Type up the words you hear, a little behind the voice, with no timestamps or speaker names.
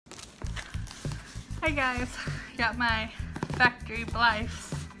Hi guys, got my factory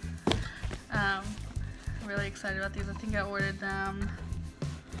Blythes. I'm really excited about these. I think I ordered them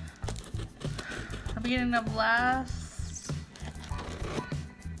the beginning of last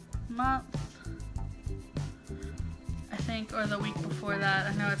month, I think, or the week before that.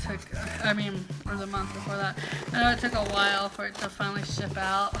 I know it took, or the month before that. I know it took a while for it to finally ship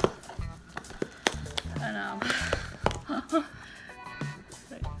out. And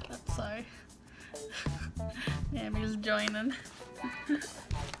wait, sorry. Mammy's joining.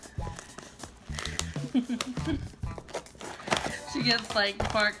 She gets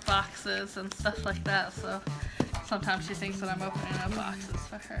like bark boxes and stuff like that, so sometimes she thinks that I'm opening up boxes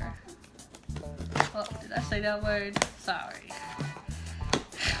for her. Oh, did I say that word? Sorry.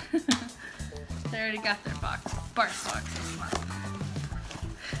 They already got their bark box this month.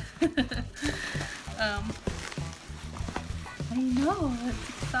 I know, it's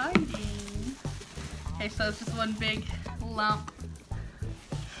exciting. Okay, so it's just one big lump.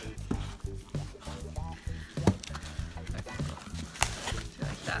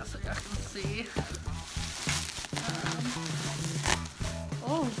 Like that so y'all can see.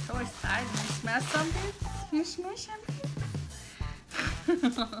 Oh, so excited. You smell something? You smell something?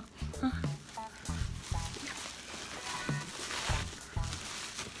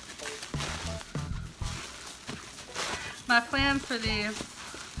 My plans for these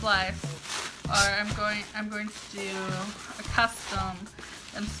Blythes are I'm going to do a custom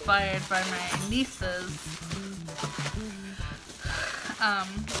inspired by my nieces.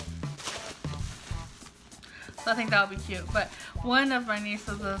 So I think that would be cute. But one of my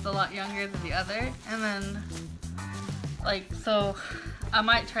nieces is a lot younger than the other, and then so I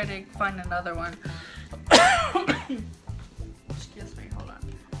might try to find another one. Excuse me, hold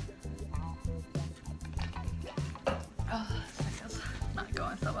on. Oh, this is not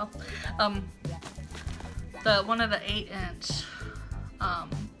going so well. One of the 8-inch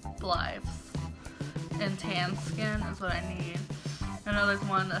Blythes in tan skin is what I need. I know there's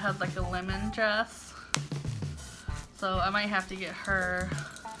one that has like a lemon dress, so I might have to get her.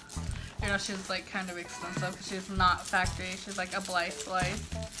 You know, she's like kind of expensive because she's not factory. She's like a Blythe.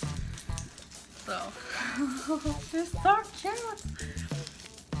 So she's so cute.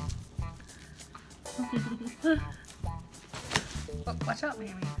 Oh, watch out,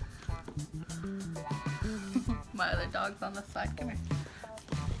 Mammy. My other dog's on the side. Come here.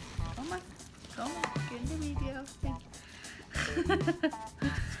 Come on. Come on. Get in the video.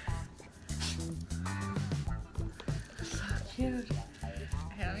 So cute.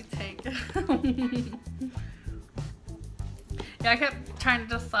 Okay, let me take it. Yeah, I kept trying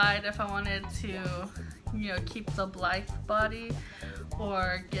to decide if I wanted to, keep the Blythe body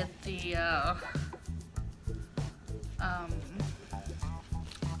or get the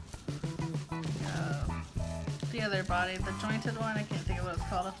other body, the jointed one. I can't think of what it's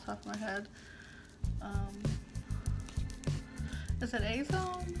called off the top of my head. Is it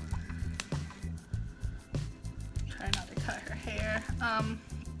A-zone? Try not to cut her hair. I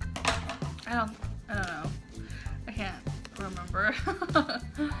don't know. I can't remember.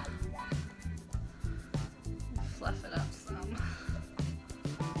 Fluff it up some.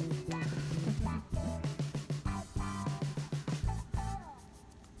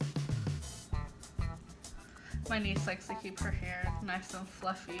 My niece likes to keep her hair nice and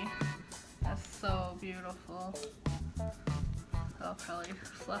fluffy. That's so beautiful. I'll probably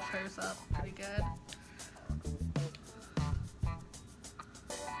fluff hers up pretty good.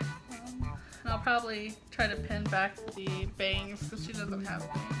 And I'll probably try to pin back the bangs because she doesn't have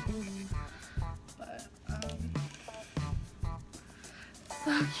bangs. But,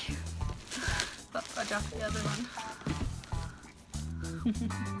 so cute. Oh, I dropped the other one.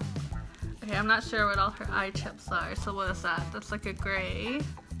 Okay, I'm not sure what all her eye chips are, so what is that? That's like a gray.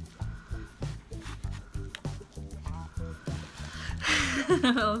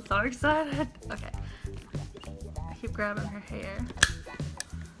 I'm so excited. Okay. I keep grabbing her hair.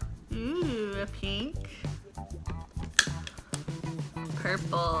 Ooh, a pink.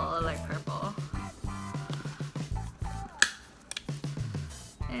 Purple. I like purple.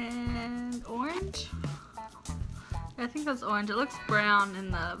 And orange. I think that's orange. It looks brown in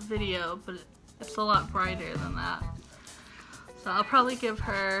the video, but it's a lot brighter than that. So I'll probably give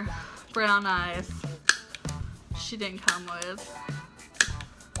her brown eyes. She didn't come with.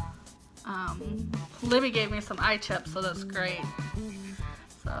 Libby gave me some eye chips, so that's great.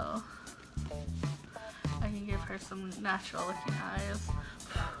 So I can give her some natural looking eyes.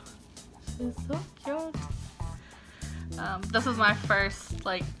 She's so cute. This is my first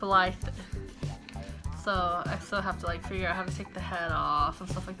Blythe So I still have to like figure out how to take the head off and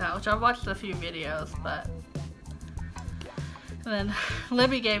stuff like that, which I've watched a few videos, but. And then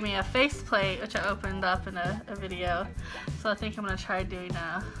Libby gave me a faceplate, which I opened up in a video. So I think I'm gonna try doing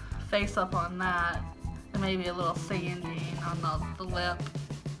a face up on that, and maybe a little sanding on the lip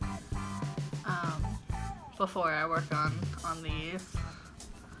before I work on these.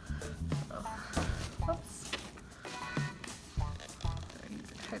 So, oops. I need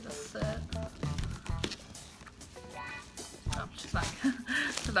her to sit. Oh, she's not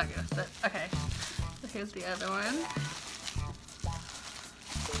gonna sit. Okay, so here's the other one.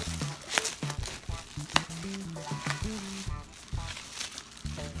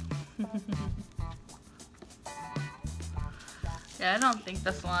 Yeah, I don't think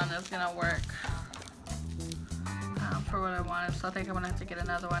this one is gonna work for what I wanted, so I think I'm gonna have to get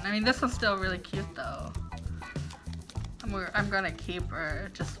another one. I mean, this one's still really cute though. I'm gonna keep her,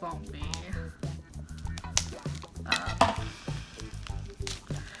 it just won't be.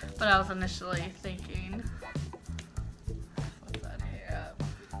 But I was initially thinking, put that hair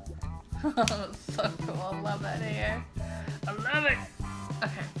up. So cool, I love that hair. I love it.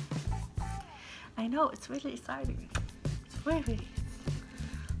 Okay. I know, it's really exciting. It's really.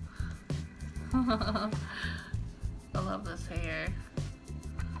 I love this hair.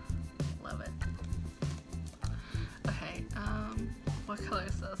 Love it. Okay, what color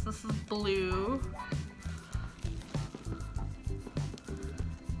is this? This is blue.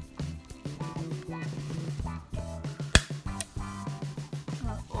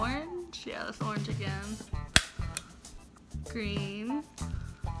 Orange? Yeah, that's orange again. Green.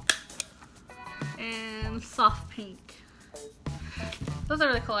 And soft pink. Those are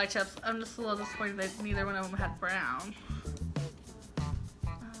really cool eye chips. I'm just a little disappointed that neither one of them had brown.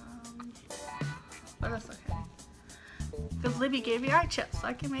 But that's okay. Because Libby gave me eye chips, so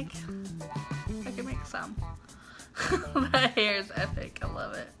I can make some. That hair is epic. I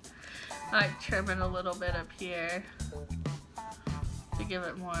love it. I like trimming a little bit up here to give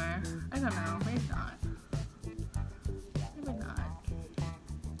it more. I don't know. Maybe not. Maybe not.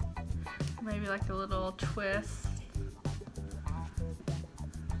 Maybe like a little twist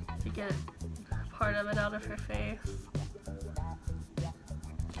to get part of it out of her face.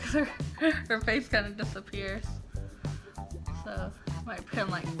 Because her face kind of disappears. So I might pin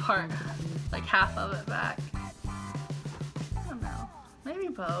like half of it back. I don't know. Maybe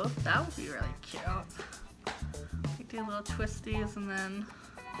both. That would be really cute. We do little twisties and then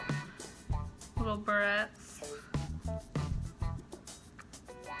little barrettes. I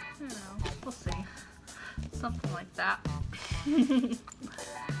don't know. We'll see. Something like that.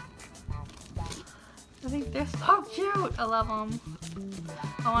 I think they're so cute. I love them.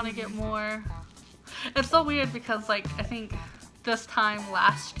 I want to get more. It's so weird because like I think this time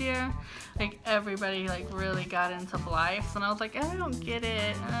last year, like everybody like really got into Blythe, and I was like, I don't get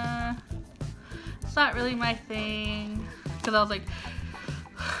it. It's not really my thing. Because I was like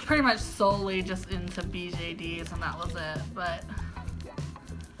pretty much solely just into BJDs and that was it. But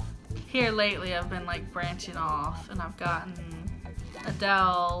here lately I've been like branching off and I've gotten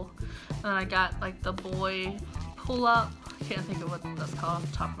Adele, and then I got like the boy pull up. I can't think of what that's called off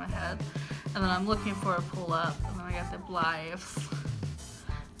the top of my head. And then I'm looking for a pull up, and then I got the Blythes.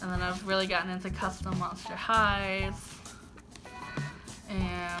 And then I've really gotten into custom Monster Highs.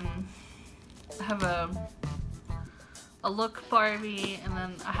 And I have a look Barbie, and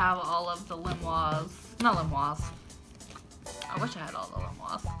then I have all of the Limois. Not Limois. I wish I had all the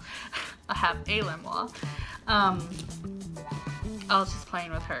Limois. I have a Limois. I was just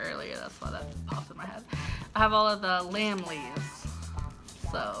playing with her earlier, that's why that popped in my head. I have all of the Lamleys,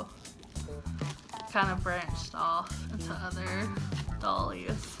 so kind of branched off into other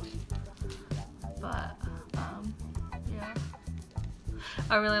dollies. But yeah,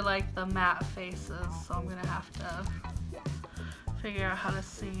 I really like the matte faces, so I'm gonna have to figure out how to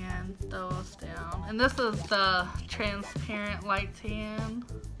sand those down. And this is the transparent light tan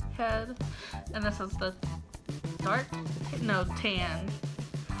head, and this is the dark, no, tan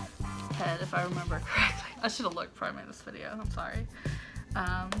head, if I remember correctly. I should have looked before I made this video, I'm sorry.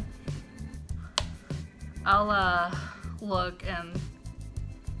 I'll look and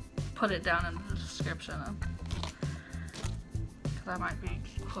put it down in the description, because I might be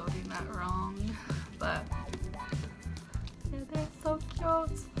quoting that wrong, but yeah, they're so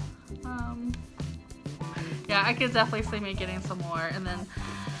cute. Yeah, I could definitely see me getting some more, and then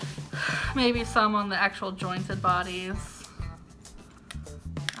maybe some on the actual jointed bodies.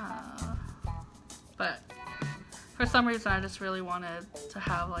 But for some reason I just really wanted to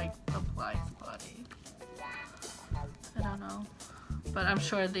have like the Blythe body. I don't know. But I'm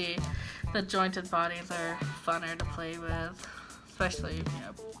sure the the jointed bodies are funner to play with, especially, you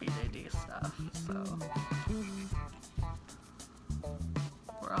know, BJD stuff, so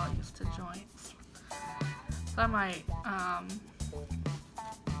we're all used to joints. So I might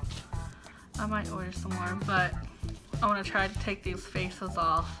order some more, but I want to try to take these faces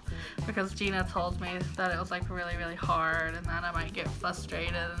off because Gina told me that it was like really, really hard, and then I might get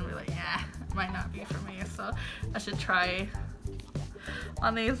frustrated and be like, yeah, it might not be for me, so I should try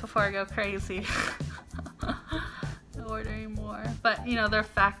on these before I go crazy ordering more. But you know, they're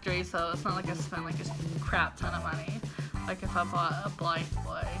factory, so it's not like I spent like a crap ton of money like if I bought a Blythe.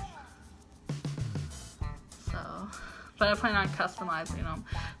 So, but I plan on customizing them,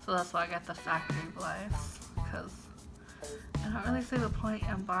 so that's why I got the factory Blythes, because I don't really see the point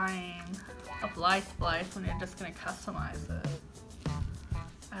in buying a Blythe when you're just gonna customize it.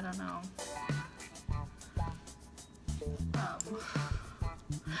 I don't know.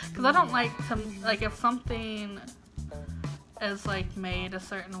 Because I don't like to, like, if something is like made a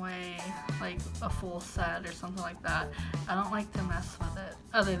certain way, like a full set or something like that, I don't like to mess with it,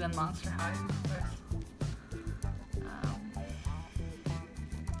 other than Monster High, of course. I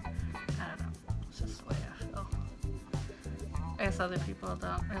don't know, it's just the way I feel. I guess other people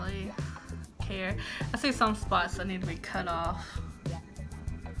don't really care. I see some spots that need to be cut off,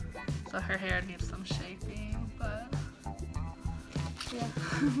 so her hair needs some shaping, but yeah.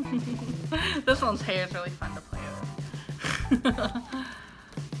 This one's hair is really fun to play with.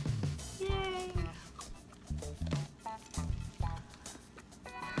 Yay!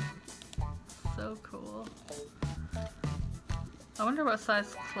 So cool. I wonder what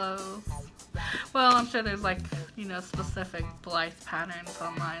size clothes. Well, I'm sure there's like, you know, specific Blythe patterns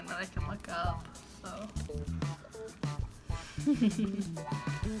online that I can look up, so.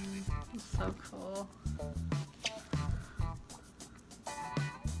 It's so cool.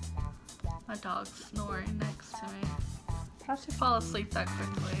 My dog's snoring next to me. How'd she fall asleep that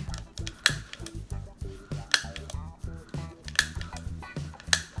quickly?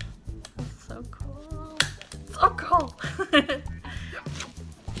 That's so cool. So cool!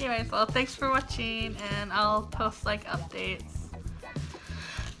 Anyways, well, thanks for watching, and I'll post like updates.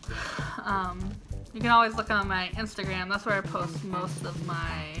 You can always look on my Instagram. That's where I post most of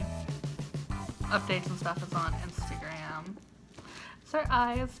my updates and stuff, is on Instagram. It's her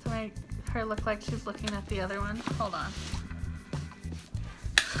eyes to make her look like she's looking at the other one. Hold on.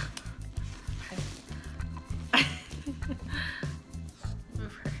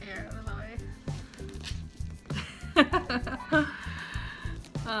 Move her hair out of the way.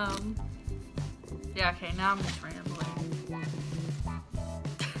 Yeah, okay, now I'm just rambling.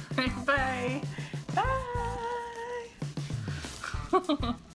 Bye. Bye.